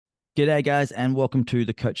G'day, guys, and welcome to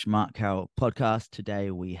the Coach Mark Carroll podcast. Today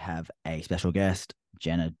we have a special guest,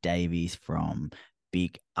 Jenna Davies from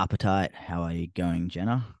Big Appetite. How are you going,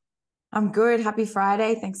 Jenna? I'm good. Happy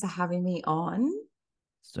Friday. Thanks for having me on.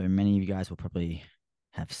 So many of you guys will probably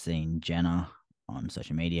have seen Jenna on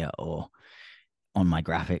social media or on my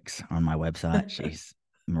graphics on my website. She's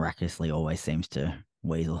miraculously always seems to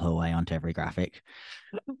weasel her way onto every graphic.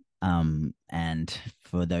 And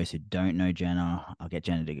for those who don't know Jenna, I'll get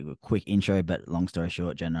Jenna to give a quick intro, but long story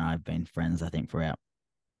short, Jenna and I have been friends, I think, for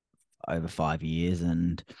over 5 years,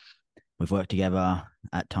 and we've worked together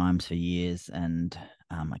at times for years. And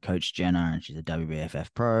I coach Jenna, and she's a WBFF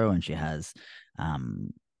pro, and she has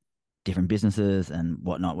different businesses and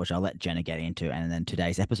whatnot, which I'll let Jenna get into. And then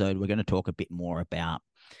today's episode, we're going to talk a bit more about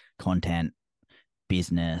content,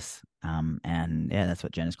 business, and yeah, that's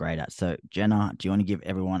what Jenna's great at. So Jenna, do you want to give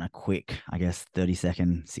everyone a quick, I guess,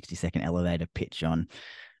 30-second, 60-second elevator pitch on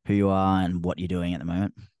who you are and what you're doing at the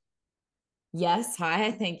moment? Yes.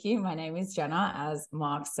 Hi. Thank you. My name is Jenna, as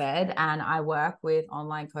Mark said, and I work with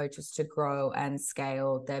online coaches to grow and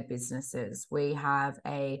scale their businesses. We have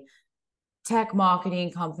a tech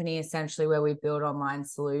marketing company, essentially, where we build online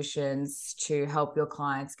solutions to help your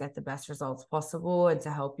clients get the best results possible and to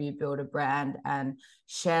help you build a brand and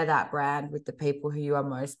share that brand with the people who you are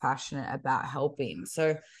most passionate about helping.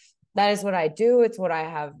 So that is what I do. It's what I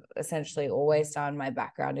have essentially always done. My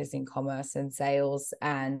background is in commerce and sales,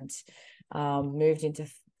 and moved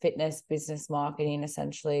into fitness business marketing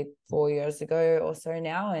essentially 4 years ago or so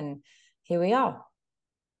now. And here we are.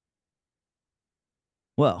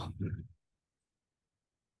 Well,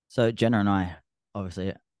 so Jenna and I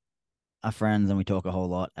obviously are friends, and we talk a whole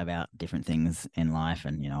lot about different things in life,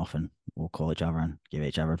 and often we'll call each other and give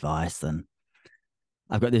each other advice. And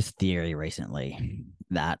I've got this theory recently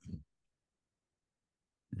that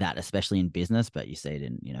especially in business, but you see it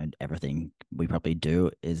in everything we probably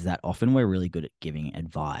do, is that often we're really good at giving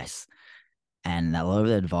advice, and a lot of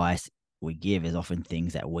the advice we give is often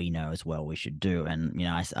things that we know as well we should do. And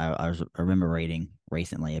I remember reading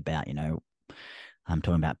recently about I'm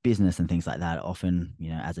talking about business and things like that. Often,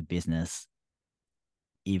 as a business,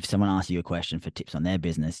 if someone asks you a question for tips on their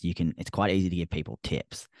business, it's quite easy to give people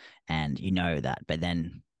tips, and you know that. But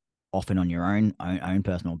then often on your own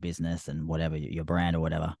personal business and whatever, your brand or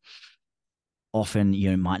whatever, often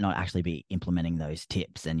you might not actually be implementing those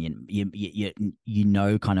tips, and you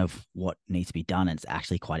know kind of what needs to be done. It's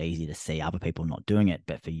actually quite easy to see other people not doing it,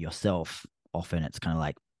 but for yourself, often it's kind of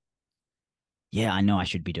like, yeah, I know I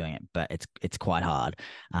should be doing it, but it's quite hard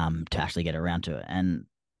to actually get around to it. And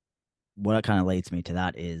what it kind of leads me to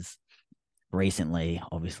that is recently,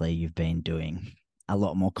 obviously, you've been doing a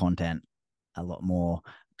lot more content, a lot more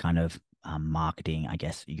kind of marketing, I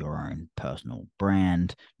guess, your own personal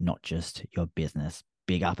brand, not just your business.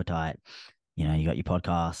 Big Appetite, you got your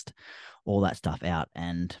podcast, all that stuff out.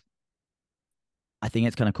 And I think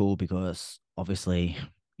it's kind of cool because obviously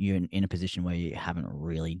you're in a position where you haven't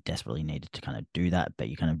really desperately needed to kind of do that, but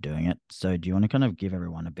you're kind of doing it. So do you want to kind of give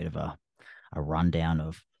everyone a bit of a rundown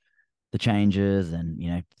of the changes and,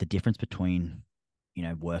 the difference between,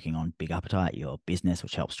 working on Big Appetite, your business,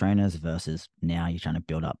 which helps trainers, versus now you're trying to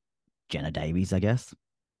build up Jenna Davies, I guess?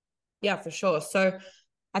 Yeah, for sure. So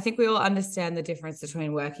I think we all understand the difference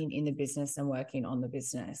between working in the business and working on the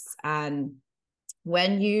business. And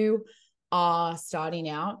when you are starting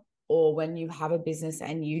out, or when you have a business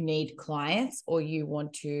and you need clients, or you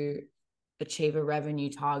want to achieve a revenue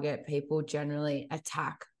target, people generally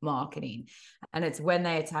attack marketing. And it's when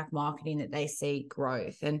they attack marketing that they see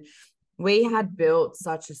growth. And we had built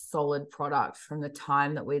such a solid product from the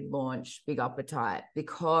time that we'd launched Big Appetite,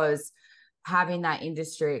 because having that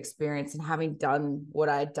industry experience and having done what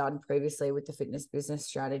I had done previously with the fitness business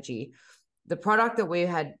strategy, the product that we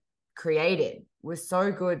had created was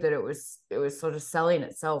so good that it was sort of selling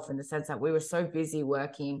itself, in the sense that we were so busy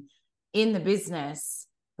working in the business.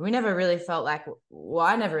 We never really felt like, well,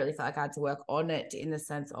 I never really felt like I had to work on it in the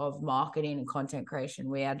sense of marketing and content creation.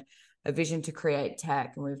 We had a vision to create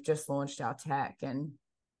tech, and we've just launched our tech, and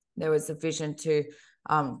there was a vision to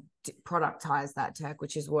productize that tech,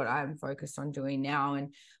 which is what I'm focused on doing now.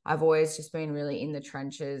 And I've always just been really in the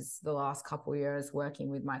trenches the last couple of years, working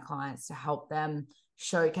with my clients to help them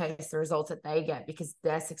showcase the results that they get, because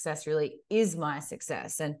their success really is my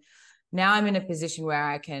success. And now I'm in a position where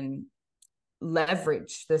I can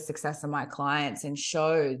leverage the success of my clients and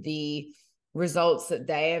show the results that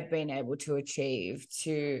they have been able to achieve,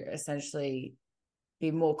 to essentially be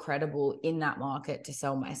more credible in that market to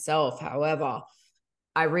sell myself. However,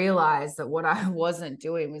 I realized that what I wasn't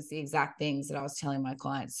doing was the exact things that I was telling my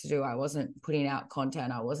clients to do. I wasn't putting out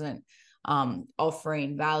content. I wasn't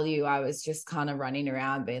offering value. I was just kind of running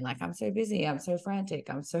around being like, I'm so busy, I'm so frantic,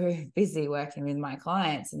 I'm so busy working with my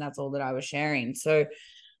clients, and that's all that I was sharing. So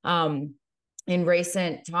in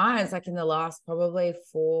recent times, like in the last probably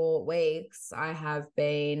 4 weeks, I have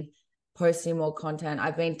been posting more content.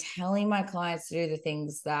 I've been telling my clients to do the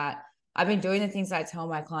things that I've been doing, the things I tell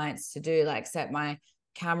my clients to do, like set my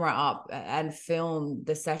camera up and film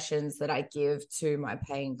the sessions that I give to my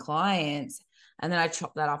paying clients. And then I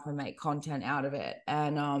chop that up and make content out of it.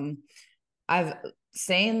 And I've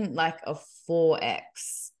seen like a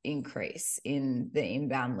 4x increase in the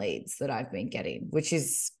inbound leads that I've been getting, which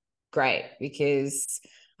is great because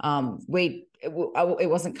it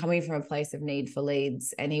wasn't coming from a place of need for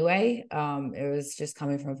leads anyway. It was just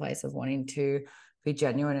coming from a place of wanting to be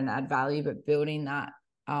genuine and add value, but building that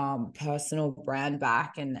personal brand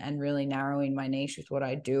back and really narrowing my niche with what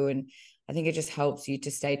I do. And I think it just helps you to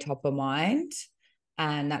stay top of mind.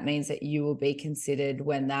 And that means that you will be considered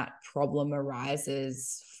when that problem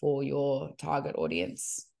arises for your target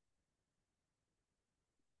audience.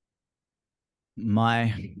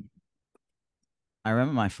 I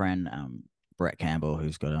remember my friend Brett Campbell,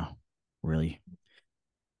 who's got a really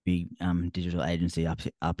big digital agency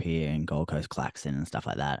up here in Gold Coast, Claxton and stuff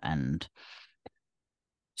like that, and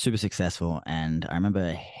super successful. And I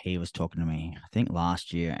remember he was talking to me, I think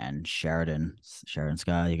last year, and Sheridan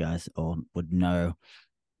Scar, you guys all would know,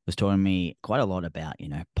 was talking to me quite a lot about,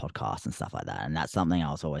 podcasts and stuff like that. And that's something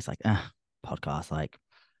I was always like, podcast, like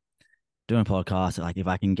doing a podcast, like if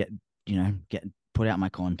I can get put out my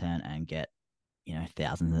content and get,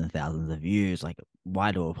 thousands and thousands of views, like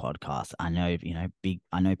why do a podcast? I know,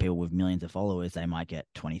 I know people with millions of followers, they might get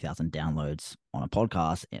 20,000 downloads on a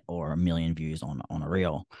podcast or 1 million views on a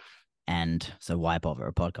reel. And so why bother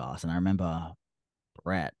a podcast? And I remember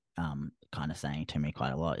Brett kind of saying to me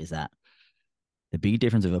quite a lot is that the big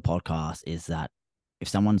difference of a podcast is that if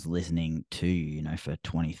someone's listening to you, for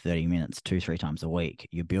 20, 30 minutes, 2, 3 times a week,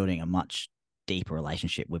 you're building a much deeper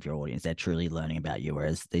relationship with your audience. They're truly learning about you.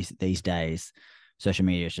 Whereas these days, social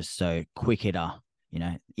media is just so quick hitter.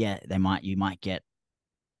 Yeah, you might get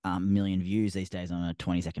 1 million views these days on a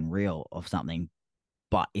 20-second reel of something,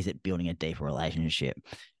 but is it building a deeper relationship?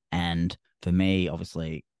 And for me,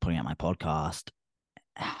 obviously, putting out my podcast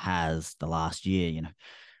has the last year,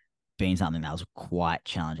 been something that was quite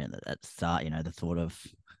challenging at the start. The thought of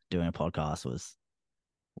doing a podcast was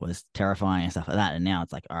terrifying and stuff like that. And now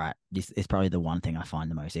it's like, all right, this is probably the one thing I find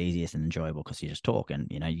the most easiest and enjoyable because you just talk and,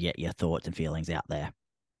 you get your thoughts and feelings out there.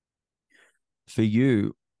 For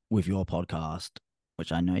you, with your podcast,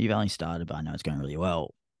 which I know you've only started, but I know it's going really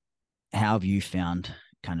well, how have you found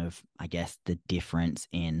kind of, I guess, the difference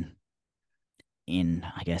in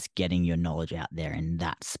I guess getting your knowledge out there in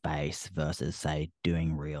that space versus say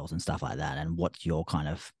doing reels and stuff like that? And what's your kind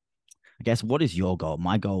of, I guess, what is your goal?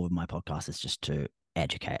 My goal with my podcast is just to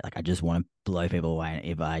educate. Like I just want to blow people away. And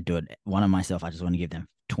if I do it one of myself, I just want to give them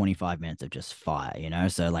 25 minutes of just fire,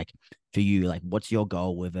 So like for you, like what's your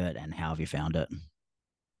goal with it and how have you found it?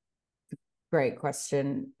 Great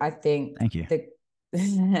question. I think Thank you.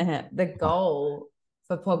 the goal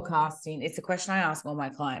for podcasting, it's a question I ask all my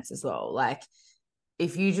clients as well. Like,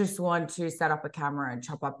 if you just want to set up a camera and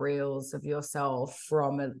chop up reels of yourself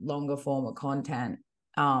from a longer form of content,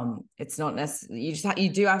 it's not necessarily, you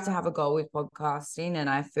do have to have a goal with podcasting. And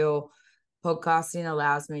I feel podcasting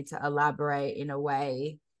allows me to elaborate in a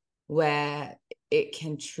way where it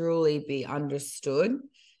can truly be understood.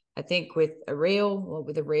 I think with a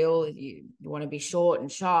reel, you want to be short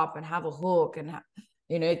and sharp and have a hook and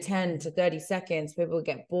 10 to 30 seconds, people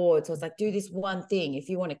get bored. So it's like, do this one thing if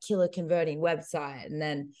you want to kill a converting website. And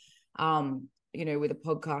then, with a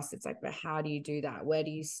podcast, it's like, but how do you do that? Where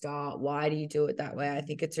do you start? Why do you do it that way? I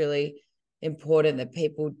think it's really important that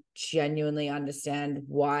people genuinely understand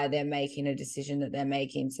why they're making a decision that they're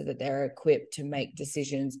making so that they're equipped to make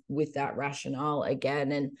decisions with that rationale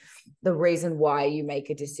again. And the reason why you make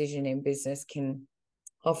a decision in business can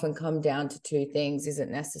often come down to 2 things. Is it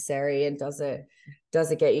necessary, and does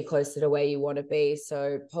it get you closer to where you want to be?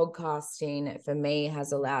 So podcasting for me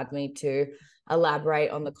has allowed me to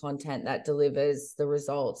elaborate on the content that delivers the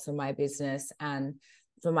results for my business and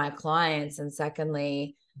for my clients. And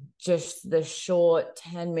secondly, just the short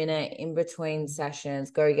 10-minute in between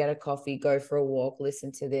sessions, go get a coffee, go for a walk,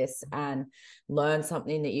 listen to this and learn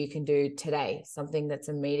something that you can do today, something that's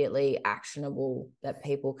immediately actionable that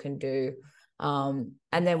people can do. And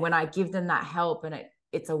then when I give them that help and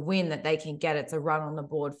it's a win that they can get, it's a run on the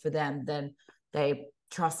board for them, then they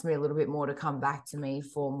trust me a little bit more to come back to me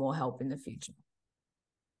for more help in the future.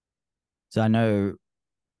 So I know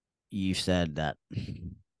you've said that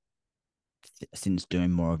since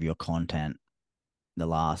doing more of your content the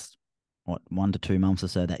last, what, 1 to 2 months or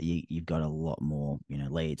so, that you've got a lot more,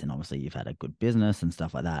 leads, and obviously you've had a good business and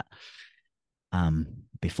stuff like that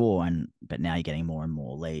before, but now you're getting more and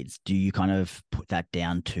more leads. Do you kind of put that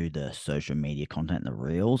down to the social media content, the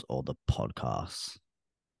reels, or the podcasts?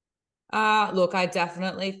 Look, I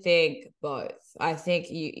definitely think both. I think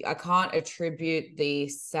I can't attribute the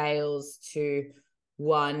sales to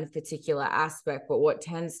one particular aspect, but what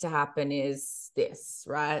tends to happen is this,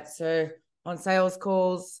 right? So on sales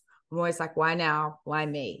calls, I'm always like, why now? Why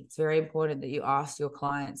me? It's very important that you ask your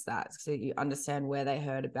clients that so you understand where they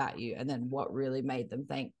heard about you and then what really made them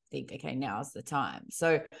think, okay, now's the time.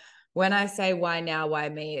 So when I say why now, why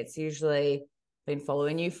me, it's usually been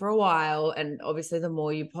following you for a while. And obviously, the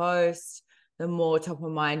more you post, the more top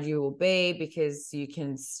of mind you will be because you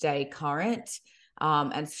can stay current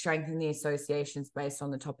and strengthen the associations based on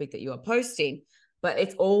the topic that you are posting. But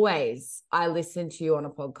it's always, I listened to you on a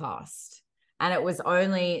podcast. And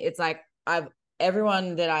it's like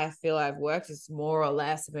everyone that I feel I've worked with more or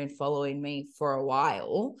less have been following me for a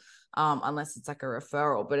while, unless it's like a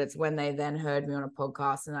referral. But it's when they then heard me on a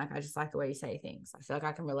podcast and like, I just like the way you say things. I feel like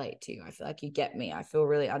I can relate to you. I feel like you get me. I feel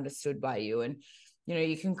really understood by you. And,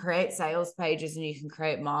 you can create sales pages and you can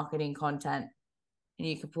create marketing content and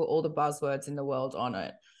you can put all the buzzwords in the world on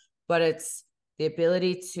it. But it's the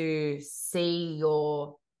ability to see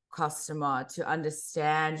your customer, to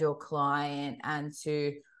understand your client, and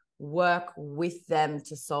to work with them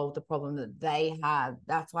to solve the problem that they have.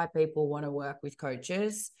 That's why people want to work with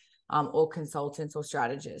coaches or consultants or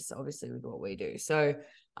strategists, obviously, with what we do. So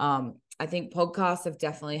I think podcasts have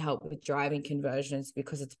definitely helped with driving conversions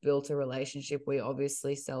because it's built a relationship. We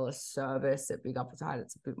obviously sell a service at Big Appetite.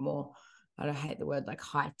 It's a bit more, I don't hate the word like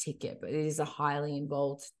high ticket, but it is a highly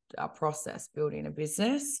involved process building a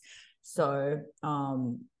business. So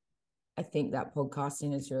I think that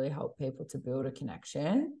podcasting has really helped people to build a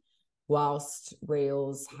connection, whilst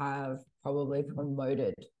Reels have probably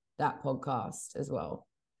promoted that podcast as well.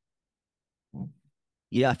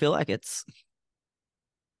 Yeah, I feel like it's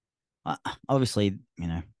obviously,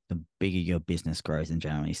 the bigger your business grows in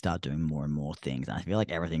general, you start doing more and more things. And I feel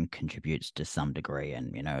like everything contributes to some degree.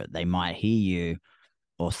 And, they might hear you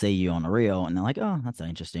or see you on a reel and they're like, oh, that's so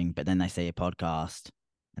interesting. But then they see a podcast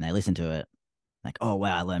and they listen to it, like, oh,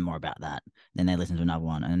 wow, I learned more about that. Then they listen to another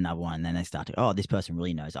one and another one. And then they start to, oh, this person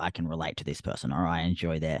really knows. I can relate to this person, or I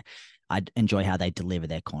enjoy how they deliver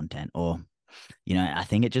their content. Or, I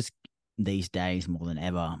think it just, these days more than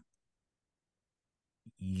ever,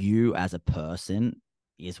 you as a person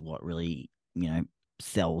is what really,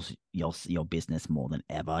 sells your business more than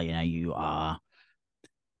ever. You are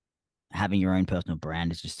having your own personal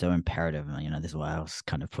brand is just so imperative. And, this is why I was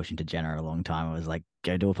kind of pushing to Jenna a long time. I was like,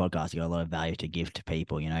 go do a podcast. You got a lot of value to give to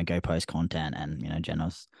people, go post content. And,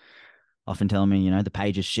 Jenna's often telling me, the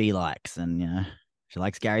pages she likes and, she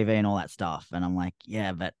likes Gary Vee and all that stuff. And I'm like,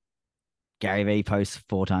 yeah, but Gary Vee posts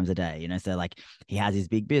 4 times a day, so like he has his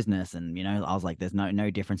big business and, I was like, there's no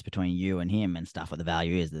difference between you and him and stuff. What the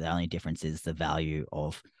value is, the only difference is the value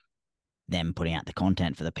of them putting out the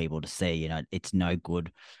content for the people to see. It's no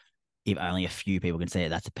good if only a few people can see it.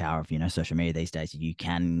 That's the power of, social media these days. You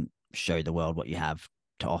can show the world what you have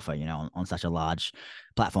to offer, on such a large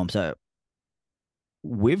platform. So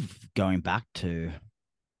with going back to,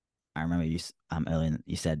 I remember you earlier,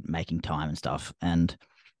 you said making time and stuff. And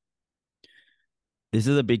this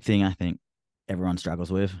is a big thing I think everyone struggles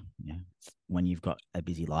with. When you've got a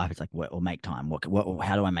busy life, it's like, what will make time?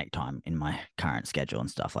 How do I make time in my current schedule and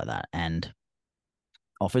stuff like that? And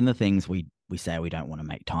often the things we say we don't want to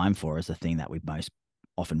make time for is the thing that we most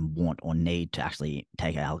often want or need to actually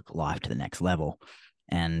take our life to the next level.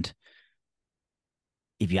 And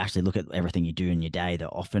if you actually look at everything you do in your day, that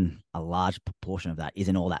often a large proportion of that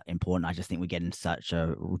isn't all that important. I just think we get in such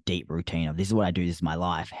a deep routine of, this is what I do, this is my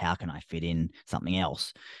life. How can I fit in something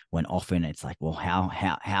else? When often it's like, well, how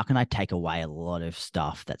can I take away a lot of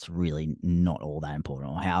stuff that's really not all that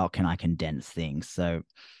important? Or how can I condense things? So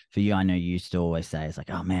for you, I know you used to always say, it's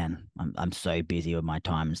like, oh man, I'm so busy with my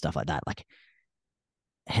time and stuff like that. Like,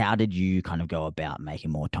 how did you kind of go about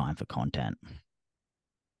making more time for content?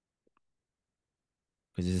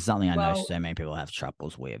 Because this is something I know Well, so many people have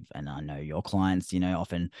troubles with. And I know your clients,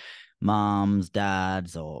 often moms,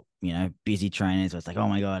 dads, or, busy trainers where it's like, oh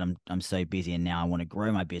my God, I'm so busy and now I want to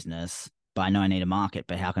grow my business, but I know I need a market,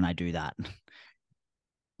 but how can I do that?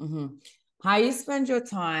 mm-hmm. How you spend your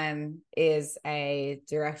time is a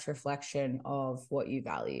direct reflection of what you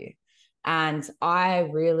value. And I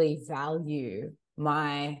really value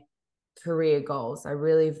my career goals. I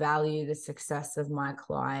really value the success of my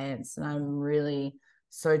clients. And I'm really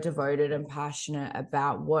so devoted and passionate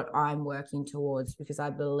about what I'm working towards, because I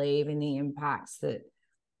believe in the impacts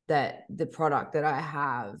that the product that I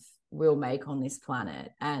have will make on this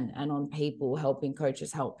planet and on people, helping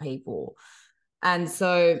coaches help people. And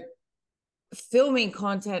so filming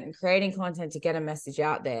content and creating content to get a message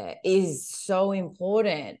out there is so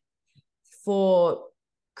important for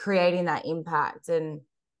creating that impact. And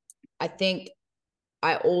I think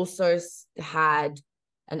I also had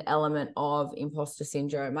an element of imposter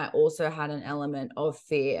syndrome. I also had an element of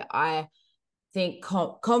fear. I think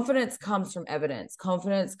confidence comes from evidence.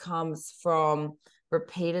 Confidence comes from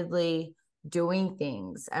repeatedly doing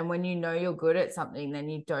things. And when you know you're good at something, then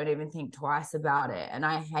you don't even think twice about it. And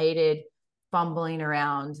I hated fumbling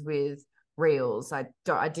around with reels. I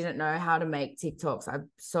didn't know how to make TikToks. I'm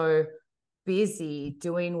so busy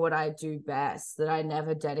doing what I do best that I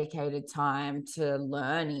never dedicated time to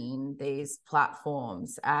learning these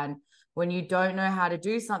platforms. And when you don't know how to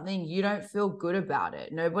do something, you don't feel good about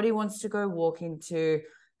it. Nobody wants to go walk into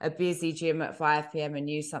a busy gym at 5 p.m. and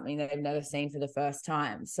use something they've never seen for the first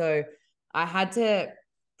time. So I had to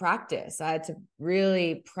practice. I had to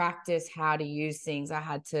really practice how to use things. I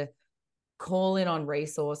had to call in on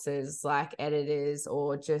resources like editors,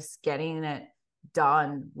 or just getting it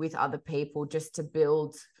done with other people, just to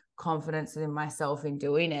build confidence in myself in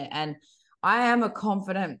doing it. And I am a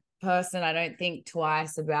confident person. I don't think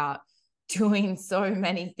twice about doing so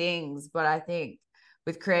many things, but I think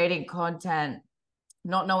with creating content,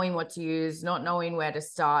 not knowing what to use, not knowing where to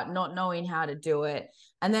start, not knowing how to do it.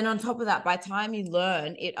 And then on top of that, by the time you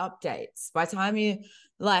learn, it updates. By the time you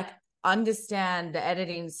like understand the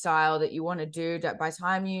editing style that you want to do, that by the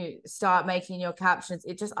time you start making your captions,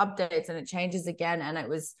 it just updates and it changes again. And it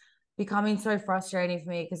was becoming so frustrating for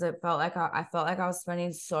me, because it felt like I felt like I was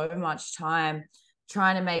spending so much time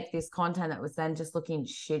trying to make this content that was then just looking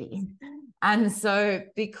shitty. And so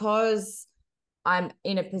because I'm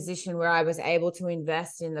in a position where I was able to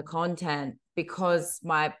invest in the content, because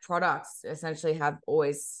my products essentially have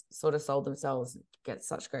always sort of sold themselves, get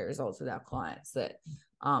such great results with our clients, that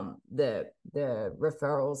the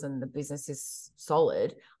referrals and the business is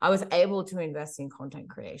solid. I was able to invest in content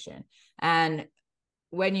creation. And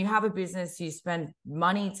when you have a business, you spend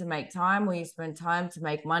money to make time, or you spend time to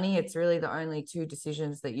make money. It's really the only two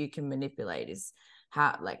decisions that you can manipulate, is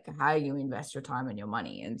how you invest your time and your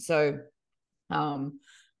money. And so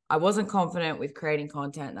I wasn't confident with creating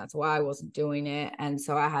content. That's why I wasn't doing it. And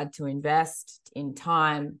so I had to invest in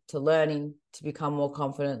time to learning to become more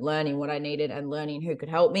confident, learning what I needed and learning who could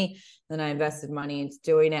help me. Then I invested money into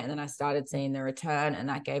doing it. And then I started seeing the return, and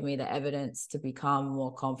that gave me the evidence to become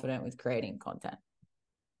more confident with creating content.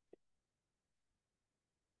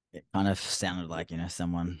 It kind of sounded like,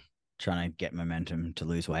 someone trying to get momentum to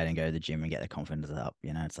lose weight and go to the gym and get their confidence up.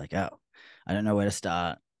 It's like, oh, I don't know where to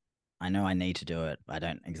start. I know I need to do it, but I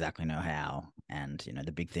don't exactly know how. And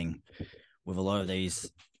the big thing with a lot of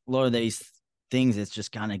these things is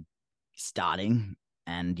just kind of starting.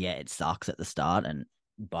 And yeah, it sucks at the start,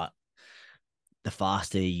 but the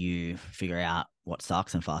faster you figure out what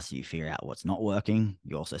sucks and faster you figure out what's not working,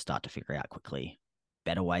 you also start to figure out quickly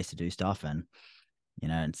better ways to do stuff. And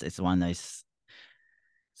it's one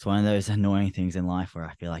of those annoying things in life where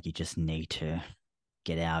I feel like you just need to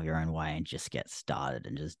get out of your own way and just get started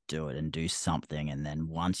and just do it and do something. And then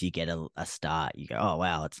once you get a start, you go, oh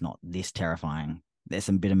wow, it's not this terrifying. There's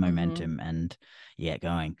some bit of momentum and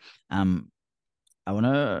going. I want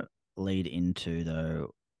to lead into,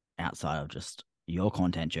 though, outside of just your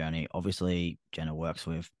content journey. Obviously, Jenna works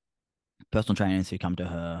with personal trainers who come to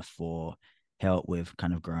her for help with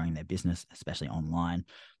kind of growing their business, especially online.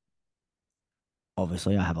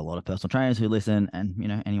 Obviously, I have a lot of personal trainers who listen, and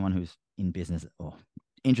anyone who's in business or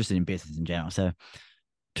interested in business in general. So,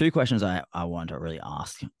 two questions I want to really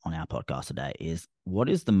ask on our podcast today is, what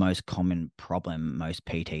is the most common problem most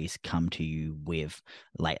PTs come to you with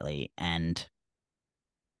lately? And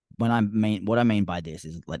what I mean by this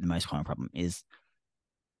is, like, the most common problem is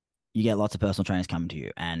you get lots of personal trainers coming to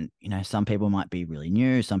you, and some people might be really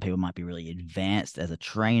new, some people might be really advanced as a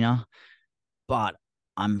trainer, but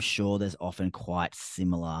I'm sure there's often quite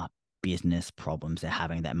similar business problems they're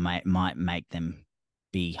having that might make them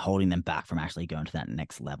be holding them back from actually going to that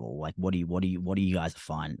next level. Like, what do you guys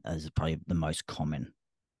find as probably the most common?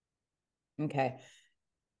 Okay.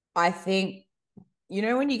 I think,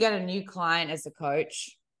 when you get a new client as a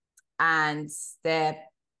coach and they're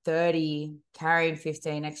 30, carrying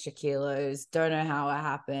 15 extra kilos, don't know how it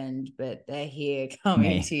happened, but they're here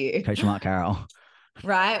coming to you. Coach Mark Carroll.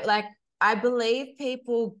 Right? Like, I believe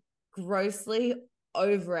people grossly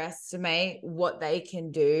overestimate what they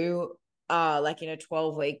can do like in a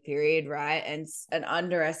 12-week period, right? And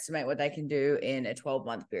underestimate what they can do in a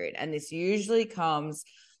 12-month period. And this usually comes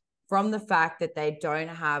from the fact that they don't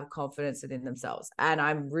have confidence within themselves. And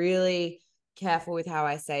I'm really careful with how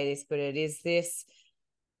I say this, but it's this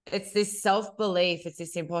self-belief, it's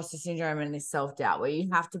this imposter syndrome and this self-doubt where you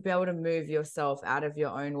have to be able to move yourself out of your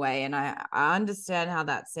own way. And I understand how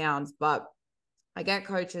that sounds, but I get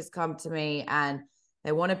coaches come to me and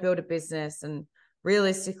they want to build a business. And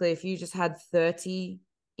realistically, if you just had 30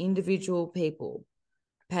 individual people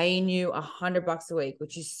paying you $100 a week,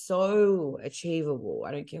 which is so achievable.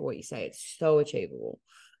 I don't care what you say, it's so achievable.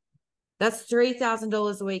 That's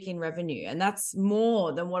 $3,000 a week in revenue. And that's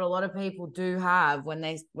more than what a lot of people do have when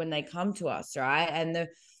they come to us, right? And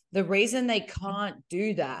the reason they can't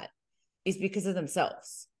do that is because of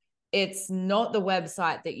themselves. It's not the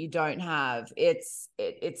website that you don't have. It's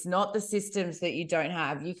not the systems that you don't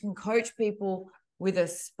have. You can coach people with a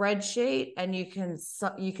spreadsheet and you can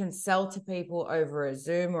sell to people over a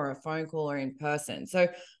Zoom or a phone call or in person. So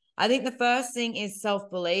I think the first thing is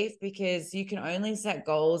self-belief, because you can only set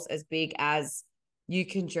goals as big as you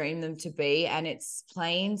can dream them to be. And it's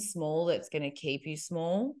playing small that's going to keep you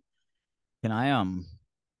small. Can I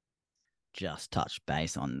just touch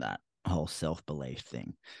base on that whole self-belief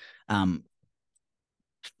thing? Um,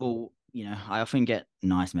 well, I often get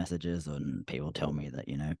nice messages and people tell me that,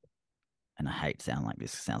 and I hate to sound like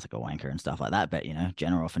this, sounds like a wanker and stuff like that, but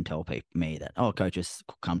Jenna often tell me that, oh, coaches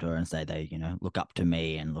come to her and say they, look up to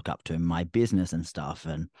me and look up to my business and stuff.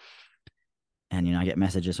 And I get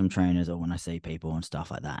messages from trainers or when I see people and stuff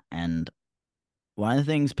like that. And one of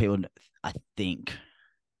the things people I think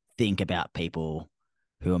about people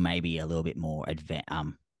who are maybe a little bit more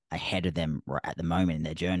ahead of them at the moment in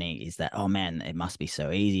their journey is that, oh man, it must be so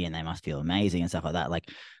easy and they must feel amazing and stuff like that. Like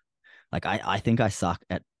I think I suck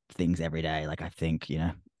at things every day. Like I think,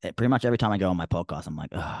 pretty much every time I go on my podcast, I'm like,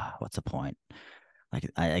 oh, what's the point? Like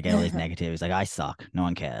I get all these negatives. Like I suck. No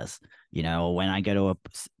one cares. Or when I go to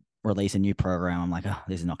release a new program, I'm like, oh,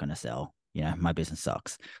 this is not going to sell. My business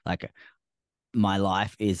sucks. Like my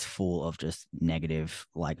life is full of just negative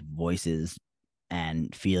like voices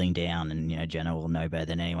and feeling down. And, Jenna will know better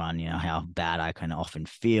than anyone, how bad I can often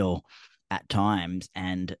feel at times.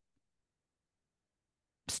 And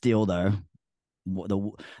still though,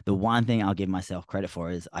 the one thing I'll give myself credit for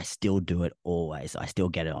is I still do it always. I still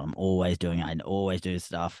get it on. I'm always doing it and always do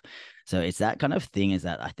stuff. So it's that kind of thing is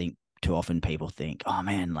that I think too often people think, oh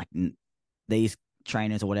man, like these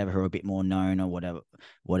trainers or whatever who are a bit more known or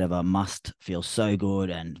whatever must feel so good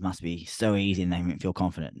and must be so easy and they feel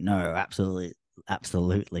confident. No,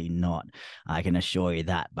 absolutely not. I can assure you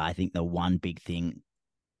that. But I think the one big thing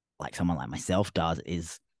like someone like myself does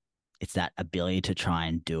is it's that ability to try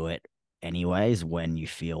and do it anyways when you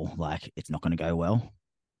feel like it's not going to go well.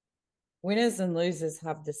 Winners and losers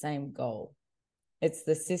have the same goal. It's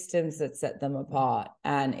the systems that set them apart,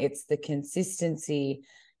 and it's the consistency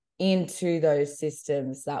into those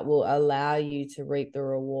systems that will allow you to reap the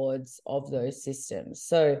rewards of those systems.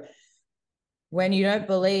 So when you don't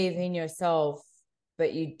believe in yourself,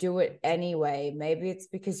 but you do it anyway, maybe it's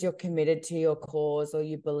because you're committed to your cause or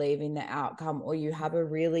you believe in the outcome or you have a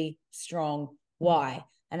really strong why.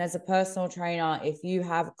 And as a personal trainer, if you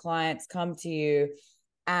have clients come to you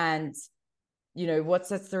and what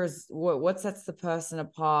sets the person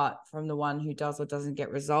apart from the one who does or doesn't get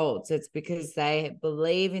results? It's because they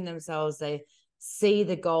believe in themselves. They see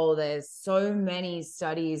the goal. There's so many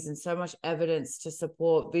studies and so much evidence to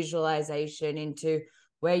support visualization into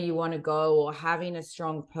where you want to go, or having a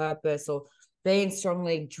strong purpose, or being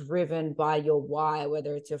strongly driven by your why,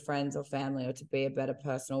 whether it's your friends or family or to be a better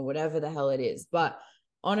person or whatever the hell it is. But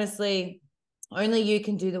honestly, only you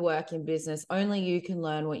can do the work in business. Only you can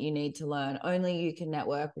learn what you need to learn. Only you can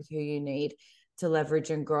network with who you need to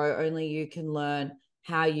leverage and grow. Only you can learn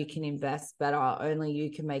how you can invest better. Only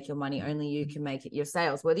you can make your money. Only you can make it your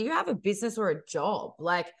sales, whether you have a business or a job.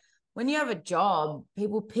 Like when you have a job,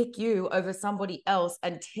 people pick you over somebody else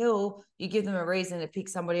until you give them a reason to pick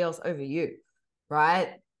somebody else over you,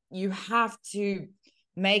 right? You have to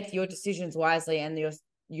make your decisions wisely, and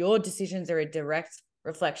your decisions are a direct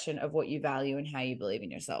reflection of what you value and how you believe in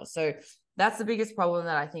yourself. So that's the biggest problem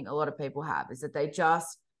that I think a lot of people have, is that they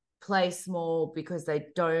just play small because they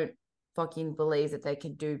don't fucking believe that they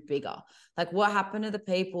can do bigger. Like what happened to the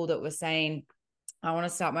people that were saying, I want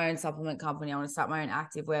to start my own supplement company, I want to start my own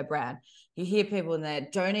activewear brand? You hear people in there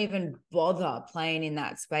don't even bother playing in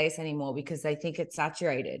that space anymore because they think it's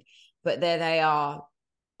saturated, but there they are,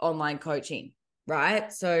 online coaching,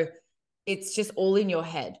 right? So it's just all in your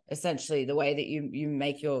head, essentially, the way that you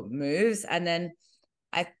make your moves. And then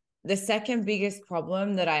I the second biggest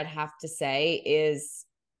problem that I'd have to say is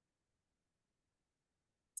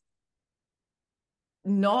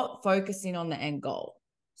not focusing on the end goal.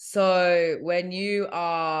 So when you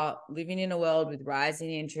are living in a world with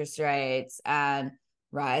rising interest rates and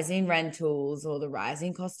rising rentals or the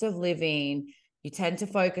rising cost of living, you tend to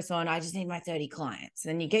focus on, I just need my 30 clients.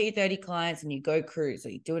 And then you get your 30 clients and you go cruise, or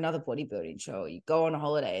you do another bodybuilding show, or you go on a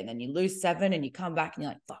holiday, and then you lose 7 and you come back and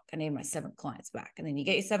you're like, fuck, I need my 7 clients back. And then you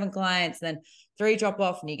get your 7 clients, and then 3 drop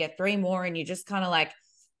off and you get 3 more, and you just kind of like,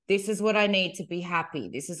 this is what I need to be happy.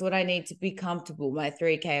 This is what I need to be comfortable, my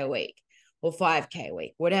 3K a week or 5K a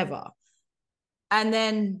week, whatever. And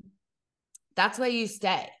then that's where you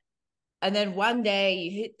stay. And then one day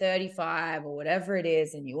you hit 35 or whatever it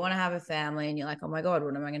is, and you want to have a family, and you're like, oh my God,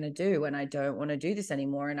 what am I going to do when I don't want to do this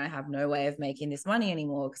anymore? And I have no way of making this money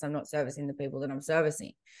anymore because I'm not servicing the people that I'm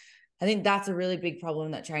servicing. I think that's a really big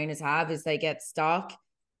problem that trainers have, is they get stuck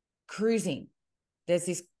cruising. There's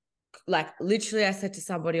this, like, literally I said to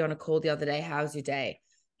somebody on a call the other day, how's your day?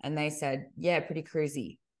 And they said, yeah, pretty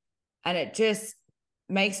cruisy. And it just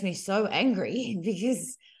makes me so angry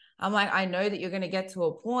because I'm like, I know that you're going to get to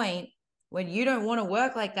a point when you don't want to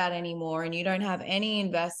work like that anymore, and you don't have any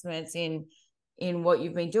investments in what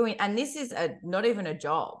you've been doing. And this is not even a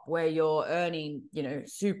job where you're earning,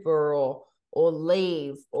 super or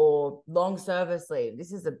leave or long service leave.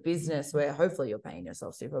 This is a business where hopefully you're paying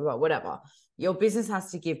yourself super, but whatever. Your business has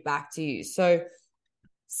to give back to you. So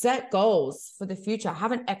set goals for the future.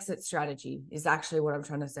 Have an exit strategy is actually what I'm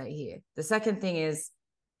trying to say here. The second thing is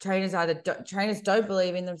trainers don't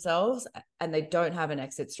believe in themselves, and they don't have an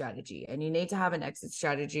exit strategy. And you need to have an exit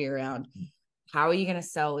strategy around, how are you going to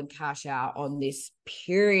sell and cash out on this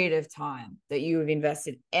period of time that you have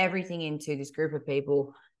invested everything into this group of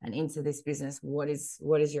people and into this business? What is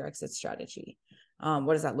your exit strategy?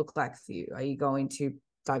 What does that look like for you? Are you going to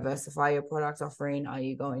diversify your product offering? Are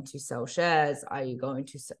you going to sell shares? Are you going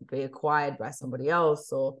to be acquired by somebody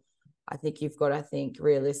else? Or I think you've got to think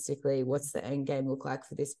realistically, what's the end game look like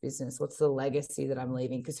for this business? What's the legacy that I'm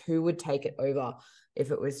leaving? Because who would take it over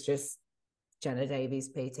if it was just Jenna Davies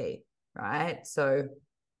PT, right? So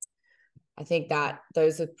I think that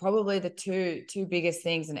those are probably the two biggest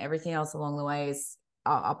things, and everything else along the way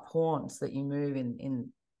are pawns that you move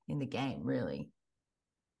in the game, really.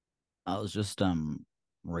 I was just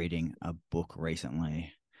reading a book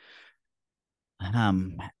recently,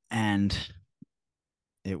 and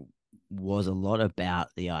it was a lot about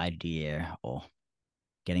the idea, or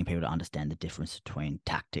getting people to understand the difference between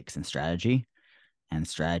tactics and strategy. And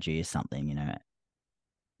strategy is something,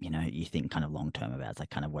 you think kind of long term about. It's like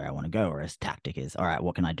kind of where I want to go. Whereas tactic is, all right,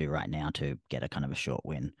 what can I do right now to get a kind of a short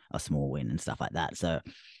win, a small win, and stuff like that. So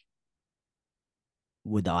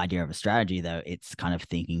with the idea of a strategy, though, it's kind of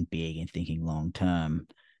thinking big and thinking long term.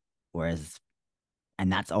 Whereas,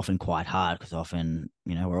 and that's often quite hard, because often,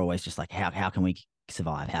 we're always just like, how can we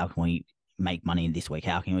survive? How can we make money this week?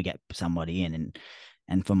 How can we get somebody in?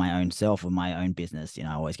 And for my own self, or my own business,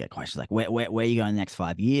 I always get questions like, where are you going in the next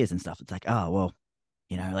 5 years and stuff. It's like, oh, well,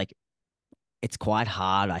 like, it's quite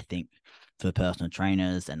hard, I think, for personal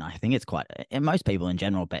trainers, and I think it's quite, and most people in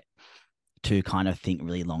general, but to kind of think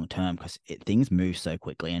really long term, because things move so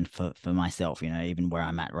quickly. And for myself, even where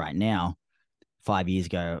I'm at right now, 5 years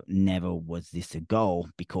ago, never was this a goal,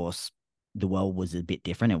 because the world was a bit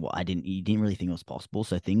different. You didn't really think it was possible.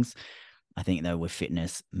 So things, I think, though, with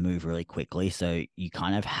fitness move really quickly. So you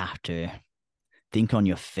kind of have to think on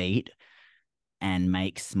your feet and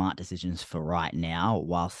make smart decisions for right now,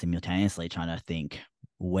 while simultaneously trying to think,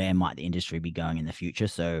 where might the industry be going in the future.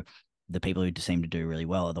 So the people who seem to do really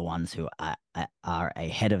well are the ones who are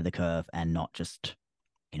ahead of the curve, and not just,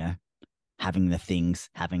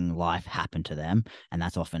 having life happen to them. And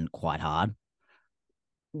that's often quite hard.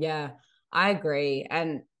 Yeah, I agree.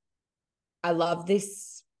 And I love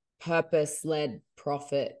this purpose-led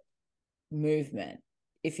profit movement.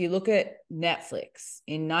 If you look at Netflix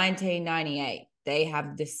in 1998, they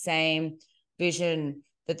have the same vision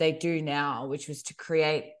that they do now, which was to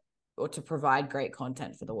create or to provide great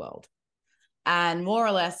content for the world. And more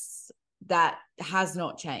or less, that has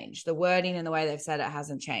not changed. The wording and the way they've said it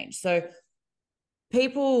hasn't changed. So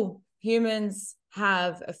humans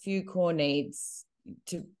have a few core needs: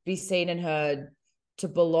 to be seen and heard, to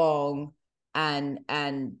belong, and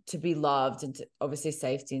to be loved, and to obviously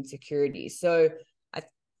safety and security. So I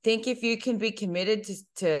think if you can be committed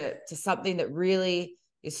to something that really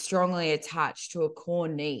is strongly attached to a core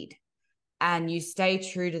need, and you stay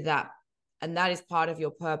true to that, and that is part of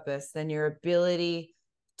your purpose, then your ability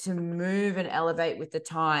to move and elevate with the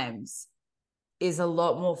times is a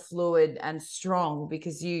lot more fluid and strong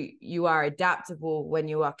because you are adaptable when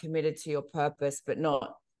you are committed to your purpose, but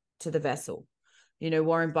not to the vessel.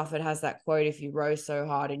 Warren Buffett has that quote: if you row so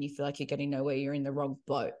hard and you feel like you're getting nowhere, you're in the wrong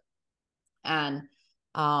boat. And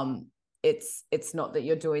it's not that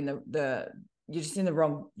you're doing you're just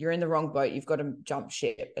you're in the wrong boat. You've got to jump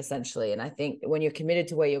ship, essentially. And I think when you're committed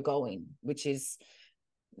to where you're going, which is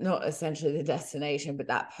not essentially the destination, but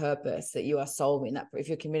that purpose that you are solving, that if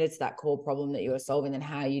you're committed to that core problem that you are solving, then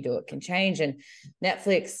how you do it can change. And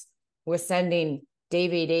Netflix were sending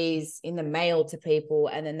DVDs in the mail to people,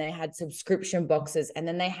 and then they had subscription boxes, and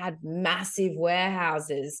then they had massive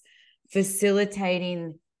warehouses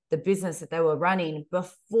facilitating the business that they were running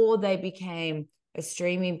before they became a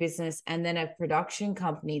streaming business and then a production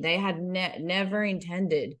company. They had never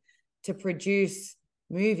intended to produce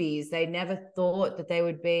movies. They never thought that they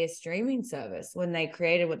would be a streaming service when they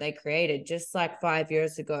created what they created. Just like 5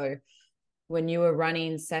 years ago, when you were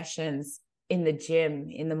running sessions in the gym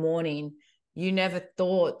in the morning, you never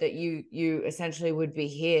thought that you essentially would be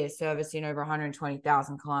here servicing over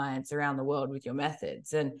 120,000 clients around the world with your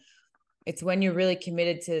methods. And it's when you're really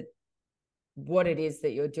committed to what it is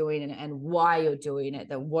that you're doing and why you're doing it,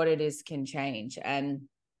 that what it is can change. And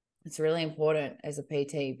it's really important as a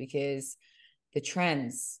PT because the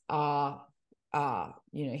trends are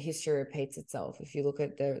history repeats itself. If you look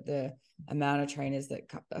at the amount of trainers that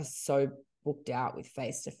are so booked out with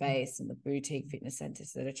face-to-face and the boutique fitness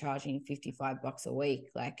centers that are charging $55 a week,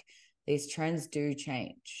 like these trends do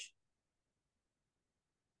change.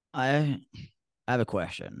 I have a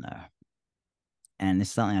question though, and it's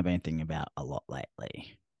something I've been thinking about a lot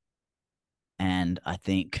lately. And I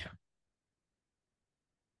think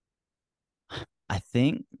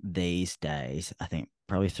these days, I think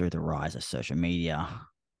probably through the rise of social media,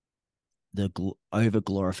 the over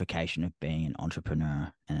glorification of being an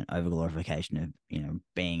entrepreneur and an over glorification of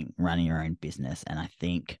running your own business. And I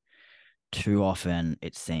think too often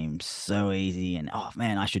it seems so easy and, oh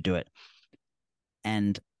man, I should do it.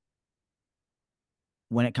 And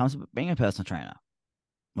when it comes to being a personal trainer,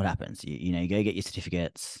 what happens? You go get your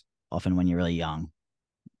certificates. Often when you're really young,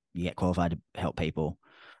 you get qualified to help people,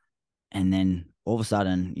 and then all of a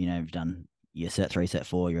sudden, you've done your Cert 3, Cert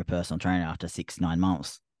 4, you're a personal trainer after 6-9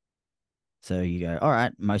 months. So you go, all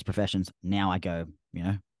right, most professions, now I go,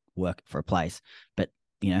 work for a place. But,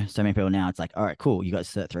 so many people now, it's like, all right, cool, you got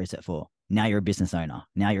Cert 3, Cert 4. Now you're a business owner.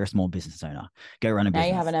 Now you're a small business owner. Go run a Now business.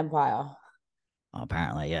 you have an empire. Oh,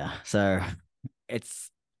 apparently, yeah. So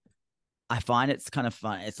I find it's kind of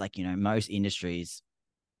fun. It's like, most industries,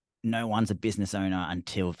 no one's a business owner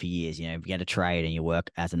until for years. You get a trade and you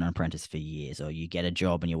work as an apprentice for years, or you get a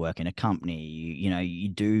job and you work in a company. You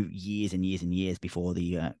do years and years and years before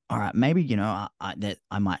all right, maybe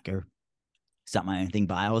I might go start my own thing.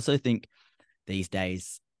 But I also think these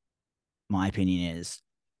days, my opinion is,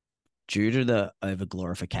 due to the over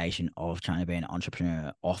glorification of trying to be an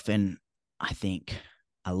entrepreneur, often I think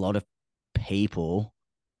a lot of people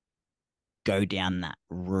go down that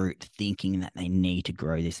route thinking that they need to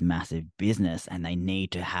grow this massive business and they need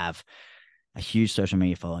to have a huge social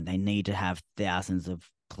media following. They need to have thousands of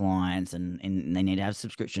clients and they need to have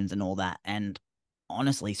subscriptions and all that. And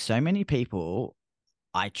honestly, so many people,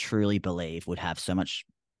 I truly believe, would have so much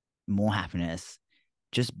more happiness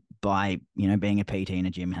just by, being a PT in a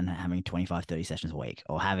gym and having 25, 30 sessions a week,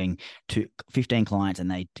 or having 15 clients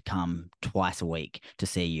and they come twice a week to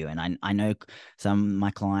see you. And I know some of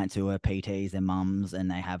my clients who are PTs, their mums,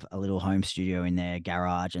 and they have a little home studio in their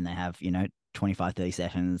garage and they have, 25, 30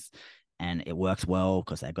 sessions, and it works well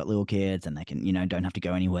because they've got little kids and they can, don't have to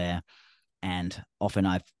go anywhere. And often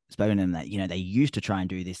I've spoken to them that, they used to try and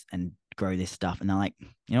do this and grow this stuff. And they're like,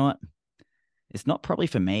 you know what? It's not probably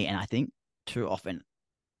for me. And I think too often,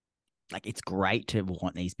 like, it's great to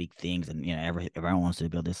want these big things and, everyone wants to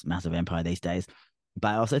build this massive empire these days. But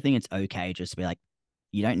I also think it's okay just to be like,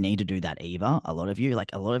 you don't need to do that either. A lot of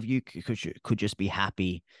you could just be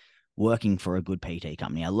happy working for a good PT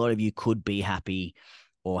company. A lot of you could be happy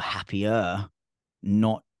or happier,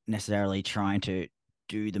 not necessarily trying to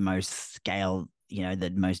do the most scale,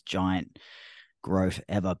 the most giant growth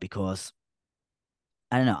ever, because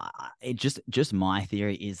I don't know. It just my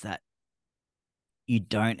theory is that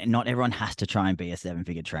not everyone has to try and be a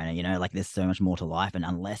 7-figure trainer, like there's so much more to life. And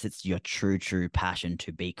unless it's your true passion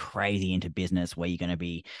to be crazy into business where you're going to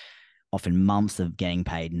be often months of getting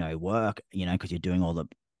paid no work, because you're doing all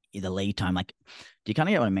the lead time, like, do you kind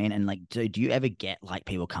of get what I mean? And like, do you ever get like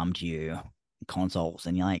people come to you consults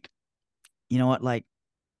and you're like, you know what, like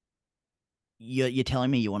you're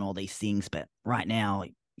telling me you want all these things, but right now,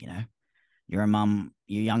 you're a mum,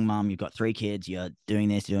 you're a young mum, you've got 3 kids, you're doing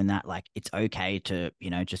this, you're doing that. Like, it's okay to,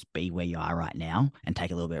 just be where you are right now and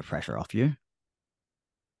take a little bit of pressure off you.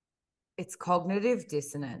 It's cognitive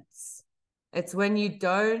dissonance. It's when you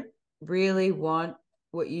don't really want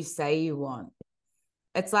what you say you want.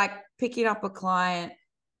 It's like picking up a client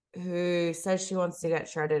who says she wants to get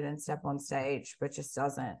shredded and step on stage, but just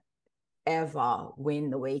doesn't ever win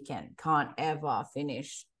the weekend, can't ever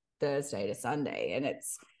finish Thursday to Sunday. And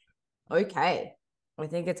it's okay. I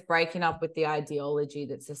think it's breaking up with the ideology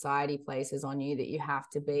that society places on you that you have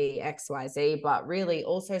to be XYZ, but really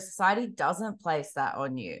also society doesn't place that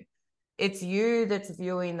on you. It's you that's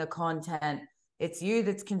viewing the content. It's you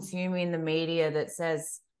that's consuming the media that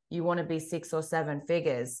says you want to be 6 or 7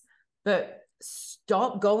 figures. But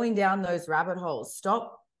stop going down those rabbit holes.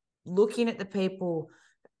 Stop looking at the people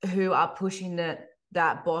who are pushing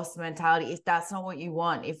that boss mentality. If that's not what you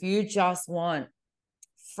want, if you just want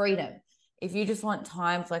freedom, if you just want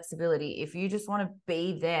time flexibility, if you just want to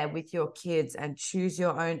be there with your kids and choose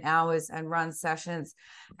your own hours and run sessions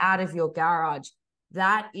out of your garage,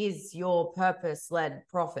 that is your purpose-led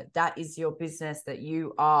profit. That is your business that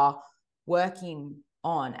you are working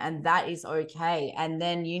on, and that is okay. And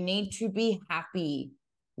then you need to be happy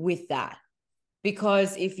with that,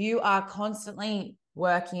 because if you are constantly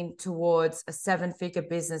working towards a 7-figure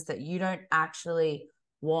business that you don't actually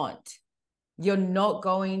want, you're not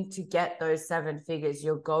going to get those 7 figures.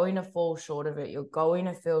 You're going to fall short of it. You're going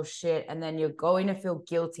to feel shit. And then you're going to feel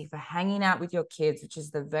guilty for hanging out with your kids, which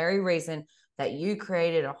is the very reason that you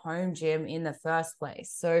created a home gym in the first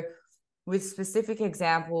place. So with specific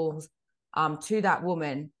examples to that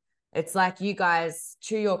woman, it's like you guys,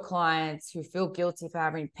 to your clients who feel guilty for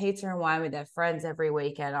having pizza and wine with their friends every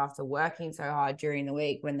weekend after working so hard during the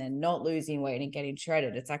week when they're not losing weight and getting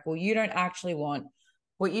shredded. It's like, well, you don't actually want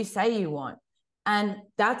what you say you want. And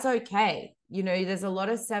that's okay. There's a lot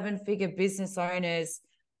of 7-figure business owners.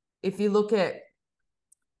 If you look at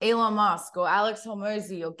Elon Musk or Alex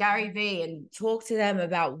Hormozy or Gary Vee and talk to them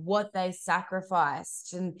about what they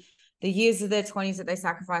sacrificed and the years of their 20s that they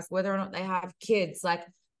sacrificed, whether or not they have kids, like,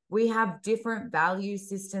 we have different value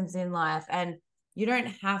systems in life, and you don't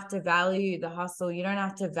have to value the hustle. You don't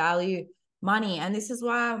have to value money. And this is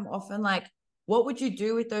why I'm often like, what would you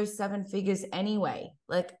do with those 7 figures anyway?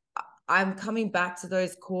 Like, I'm coming back to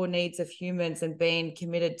those core needs of humans and being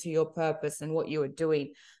committed to your purpose and what you are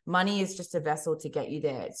doing. Money is just a vessel to get you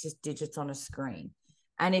there. It's just digits on a screen.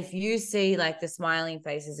 And if you see like the smiling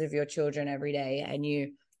faces of your children every day and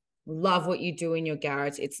you love what you do in your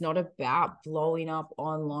garage, it's not about blowing up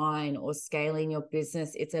online or scaling your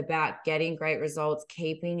business. It's about getting great results,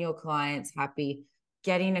 keeping your clients happy,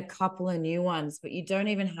 getting a couple of new ones, but you don't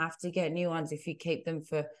even have to get new ones if you keep them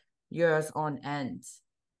for years on end.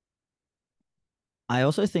 I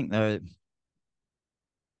also think, though,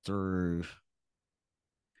 through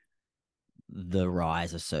the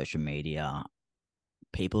rise of social media,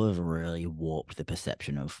 people have really warped the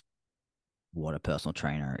perception of what a personal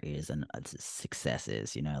trainer is and success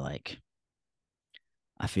is. Like,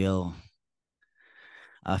 I feel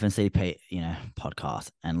I often see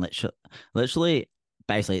podcasts, and literally,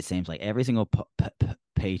 basically, it seems like every single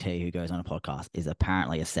PT who goes on a podcast is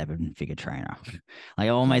apparently a 7-figure trainer.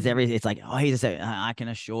 Like, almost every, it's like, oh, he's a seven. I can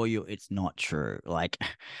assure you, it's not true. Like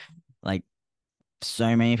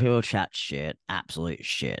so many people chat shit, absolute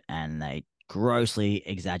shit, and they grossly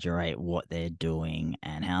exaggerate what they're doing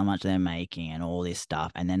and how much they're making and all this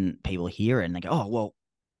stuff. And then people hear it and they go, oh, well,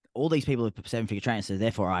 all these people are 7-figure trainers, so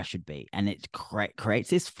therefore I should be. And it creates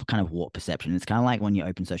this kind of warped perception. It's kind of like when you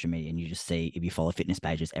open social media and you just see, if you follow fitness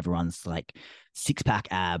pages, everyone's like 6-pack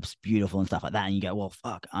abs, beautiful and stuff like that. And you go, well,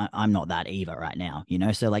 fuck, I'm not that either right now,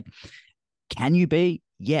 So like, can you be?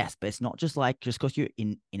 Yes, but it's not just because you're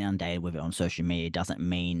inundated with it on social media doesn't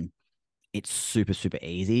mean it's super, super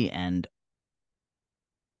easy. And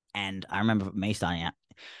I remember me starting out,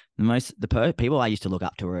 the people I used to look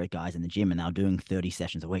up to were guys in the gym, and they were doing 30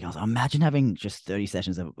 sessions a week. I was like, imagine having just 30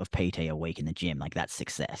 sessions of PT a week in the gym. Like, that's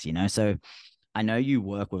success, So I know you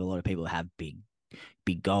work with a lot of people who have big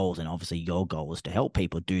goals, and obviously your goal is to help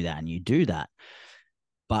people do that, and you do that.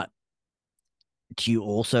 But do you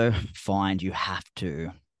also find you have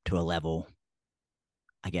to a level,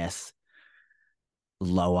 I guess,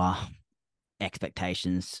 lower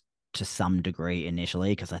expectations to some degree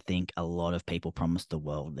initially? Because I think a lot of people promise the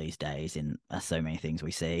world these days in so many things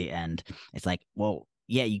we see, and it's like, well,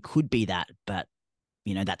 yeah, you could be that, but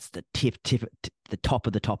that's the the top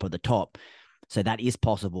of the top of the top. So that is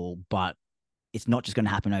possible, but it's not just going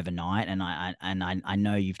to happen overnight. And I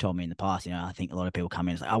know you've told me in the past, I think a lot of people come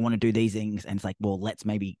in, it's like, I want to do these things, and it's like, well, let's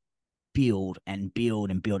maybe build and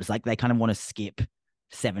build and build. It's like they kind of want to skip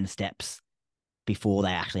 7 steps before they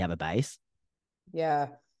actually have a base. Yeah.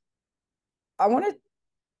 I want to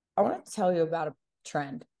I want to tell you about a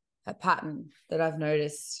trend, a pattern that I've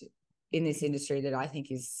noticed in this industry that I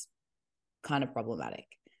think is kind of problematic.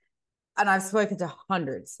 And I've spoken to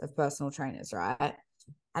hundreds of personal trainers, right?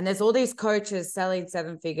 And there's all these coaches selling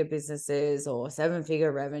 7-figure businesses or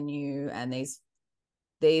 7-figure revenue, and these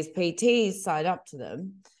PTs sign up to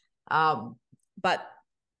them. But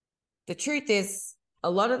the truth is, a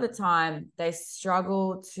lot of the time they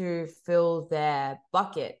struggle to fill their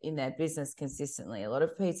bucket in their business consistently. A lot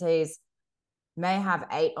of PTs may have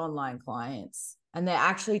 8 online clients, and they're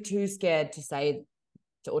actually too scared to say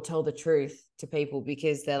or tell the truth to people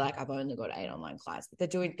because they're like, I've only got 8 online clients, but they're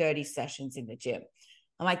doing 30 sessions in the gym.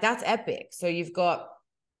 I'm like, that's epic. So you've got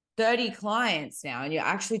 30 clients now and you're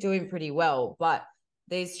actually doing pretty well, but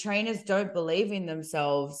these trainers don't believe in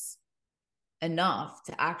themselves enough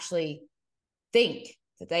to actually think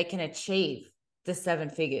that they can achieve the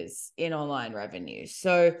 7 figures in online revenue.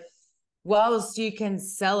 So whilst you can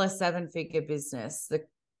sell a 7-figure business,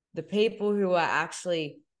 the people who are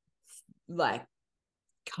actually like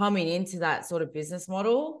coming into that sort of business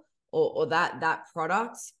model or that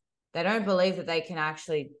product, they don't believe that they can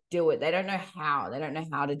actually do it. They don't know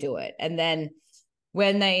how to do it. And then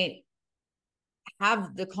when they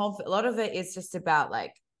have the confidence, a lot of it is just about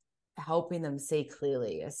like helping them see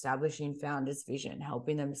clearly, establishing founders' vision,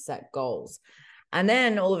 helping them set goals. And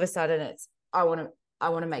then all of a sudden it's, I want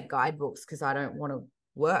to make guidebooks because I don't want to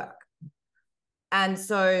work. And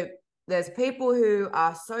so there's people who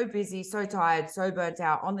are so busy, so tired, so burnt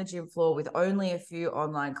out on the gym floor with only a few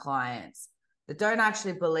online clients that don't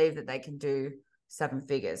actually believe that they can do 7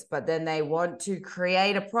 figures, but then they want to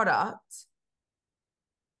create a product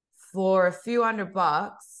for a few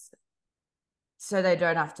 $100 so they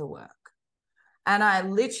don't have to work. And I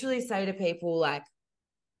literally say to people like,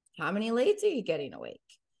 how many leads are you getting a week?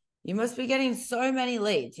 You must be getting so many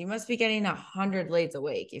leads. You must be getting 100 leads a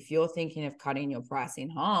week. If you're thinking of cutting your price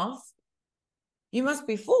in half, you must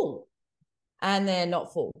be full. And they're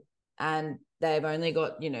not full. And they've only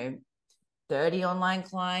got, 30 online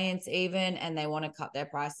clients even, and they want to cut their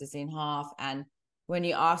prices in half. And when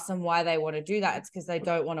you ask them why they want to do that, it's because they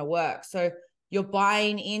don't want to work. So you're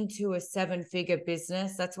buying into a 7-figure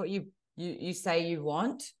business. That's what you say you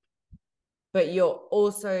want. But you're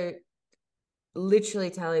also literally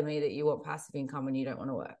telling me that you want passive income and you don't want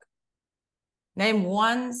to work. Name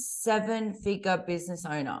one 7-figure business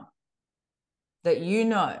owner that you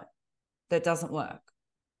know that doesn't work.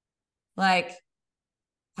 Like,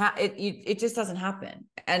 it just doesn't happen.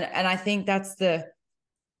 And I think that's the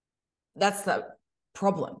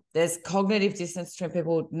problem. There's cognitive dissonance between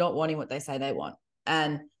people not wanting what they say they want.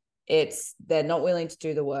 And they're not willing to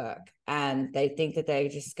do the work, and they think that they're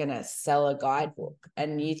just going to sell a guidebook,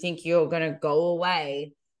 and you think you're going to go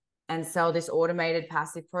away and sell this automated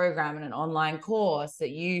passive program and an online course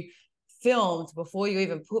that you filmed before you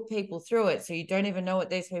even put people through it. So you don't even know what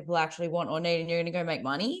these people actually want or need, and you're going to go make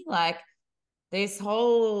money. Like, this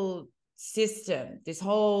whole system, this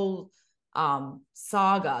whole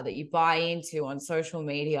saga that you buy into on social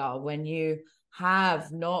media, when you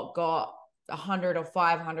have not got 100 or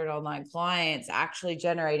 500 online clients actually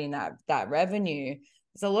generating that revenue,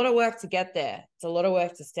 it's a lot of work to get there. It's a lot of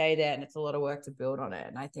work to stay there, and it's a lot of work to build on it.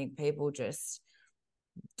 And I think people just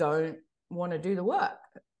don't want to do the work.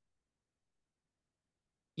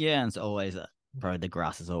 Yeah, and it's always probably the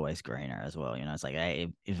grass is always greener as well. It's like, hey,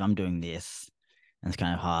 if I'm doing this and it's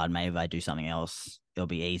kind of hard, maybe if I do something else, it'll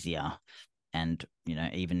be easier. And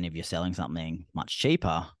even if you're selling something much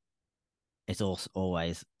cheaper, it's also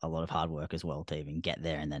always a lot of hard work as well to even get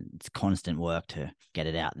there, and then it's constant work to get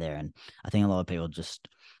it out there. And I think a lot of people just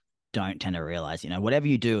don't tend to realize, whatever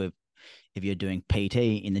you do, if you're doing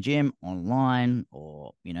PT in the gym, online,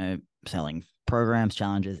 or selling programs,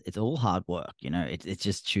 challenges, it's all hard work. It's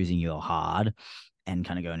just choosing your hard and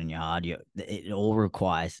kind of going in your hard. It all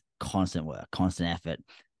requires constant work, constant effort,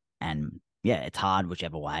 and yeah, it's hard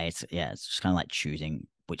whichever way. It's just kind of like choosing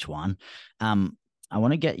which one. I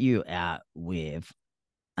want to get you out with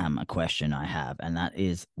a question I have, and that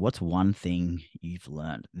is, what's one thing you've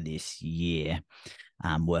learned this year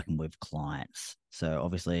working with clients? So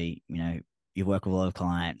obviously, you work with a lot of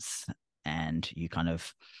clients and you get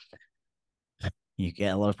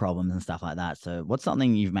a lot of problems and stuff like that. So what's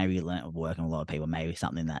something you've maybe learned of working with a lot of people, maybe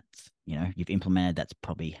something that's, you've implemented that's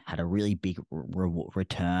probably had a really big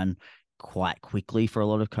return quite quickly for a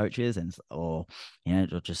lot of coaches, or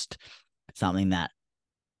just something that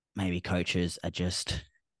maybe coaches are just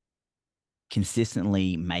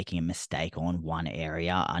consistently making a mistake on one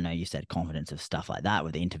area. I know you said confidence of stuff like that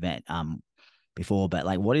with the internet before, but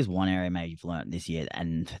like what is one area maybe you've learned this year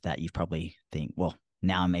and that you've probably think, well,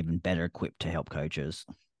 now I'm even better equipped to help coaches?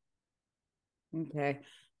 Okay.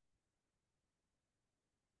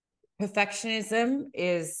 Perfectionism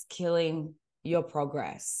is killing your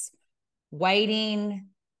progress. Waiting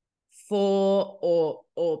for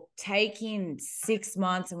or taking 6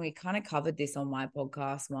 months, and we kind of covered this on my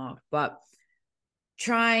podcast, Mark, but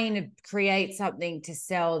trying to create something to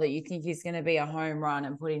sell that you think is going to be a home run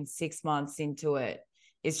and putting 6 months into it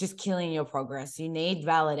is just killing your progress. You need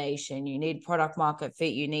validation, you need product market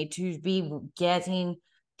fit, you need to be getting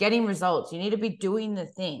results. You need to be doing the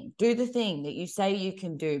thing. Do the thing that you say you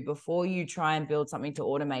can do before you try and build something to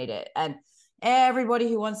automate it. And everybody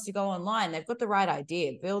who wants to go online, they've got the right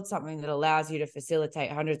idea. Build something that allows you to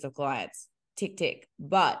facilitate hundreds of clients. Tick, tick.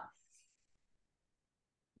 But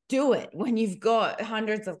do it when you've got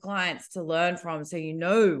hundreds of clients to learn from, so you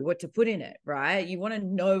know what to put in it, right? You want to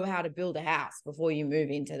know how to build a house before you move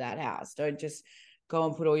into that house. Don't just go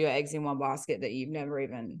and put all your eggs in one basket that you've never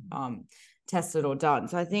even tested or done.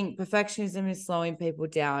 So I think perfectionism is slowing people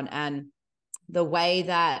down, and the way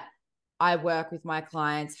that I work with my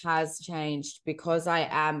clients has changed because I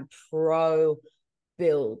am pro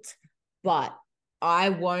build, but I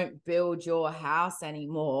won't build your house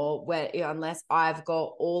anymore unless I've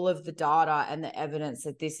got all of the data and the evidence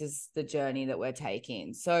that this is the journey that we're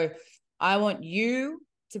taking. So I want you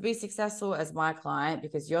to be successful as my client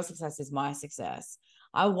because your success is my success.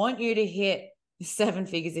 I want you to hit 7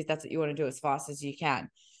 figures if that's what you want to do as fast as you can.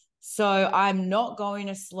 So I'm not going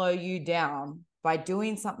to slow you down by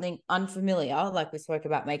doing something unfamiliar, like we spoke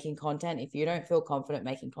about making content. If you don't feel confident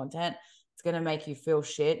making content, it's going to make you feel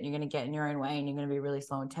shit. And you're going to get in your own way and you're going to be really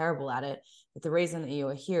slow and terrible at it. But the reason that you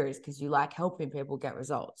are here is because you like helping people get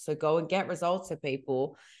results. So go and get results for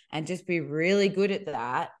people and just be really good at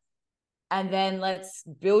that. And then let's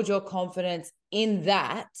build your confidence in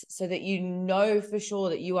that so that you know for sure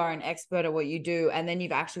that you are an expert at what you do. And then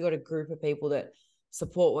you've actually got a group of people that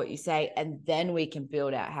support what you say. And then we can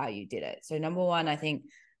build out how you did it. So number one, I think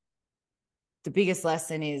the biggest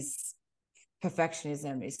lesson is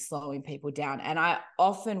perfectionism is slowing people down. And I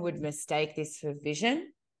often would mistake this for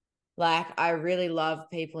vision. Like I really love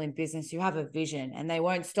people in business who have a vision and they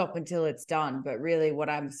won't stop until it's done. But really what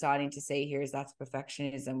I'm starting to see here is that's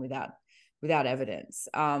perfectionism without evidence.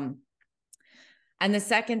 And the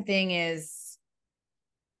second thing is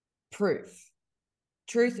proof,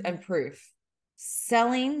 truth and proof.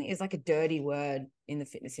 Selling is like a dirty word in the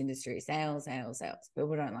fitness industry. Sales.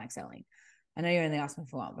 People don't like selling. I know you only asked me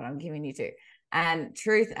for one, but I'm giving you two. And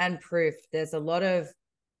truth and proof, there's a lot of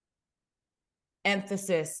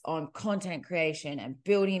emphasis on content creation and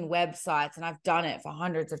building websites. And I've done it for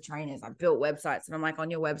hundreds of trainers. I've built websites and I'm like,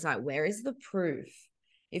 on your website, where is the proof?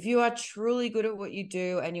 If you are truly good at what you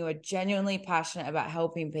do and you are genuinely passionate about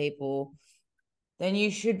helping people, then you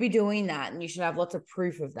should be doing that. And you should have lots of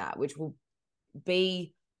proof of that, which will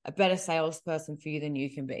be a better salesperson for you than you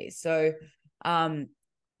can be. So,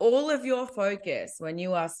 all of your focus when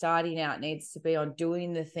you are starting out needs to be on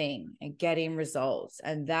doing the thing and getting results.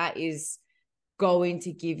 And that is going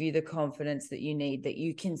to give you the confidence that you need, that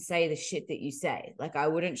you can say the shit that you say. Like I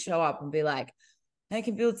wouldn't show up and be like, I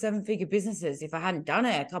can build 7-figure businesses if I hadn't done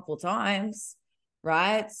it a couple of times,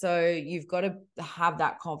 right? So you've got to have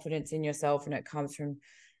that confidence in yourself, and it comes from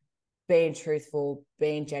being truthful,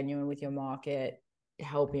 being genuine with your market,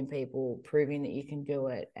 helping people, proving that you can do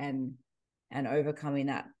it, and overcoming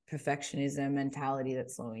that perfectionism mentality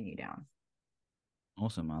that's slowing you down.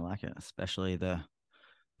 Awesome. I like it, especially the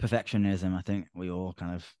perfectionism. I think we all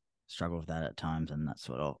kind of struggle with that at times, and that's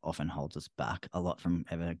what often holds us back a lot from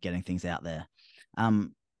ever getting things out there.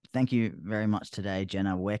 Thank you very much today,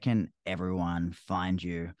 Jenna. Where can everyone find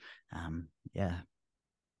you? Yeah.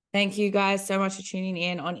 Thank you guys so much for tuning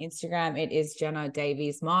in. On Instagram, it is Jenna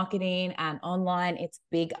Davies Marketing, and online it's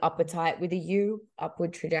Big Appetite with a U,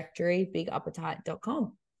 upward trajectory,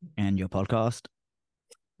 bigappetite.com. And your podcast?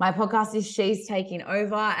 My podcast is She's Taking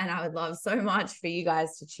Over, and I would love so much for you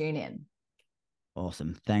guys to tune in.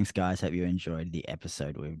 Awesome. Thanks, guys. Hope you enjoyed the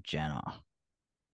episode with Jenna.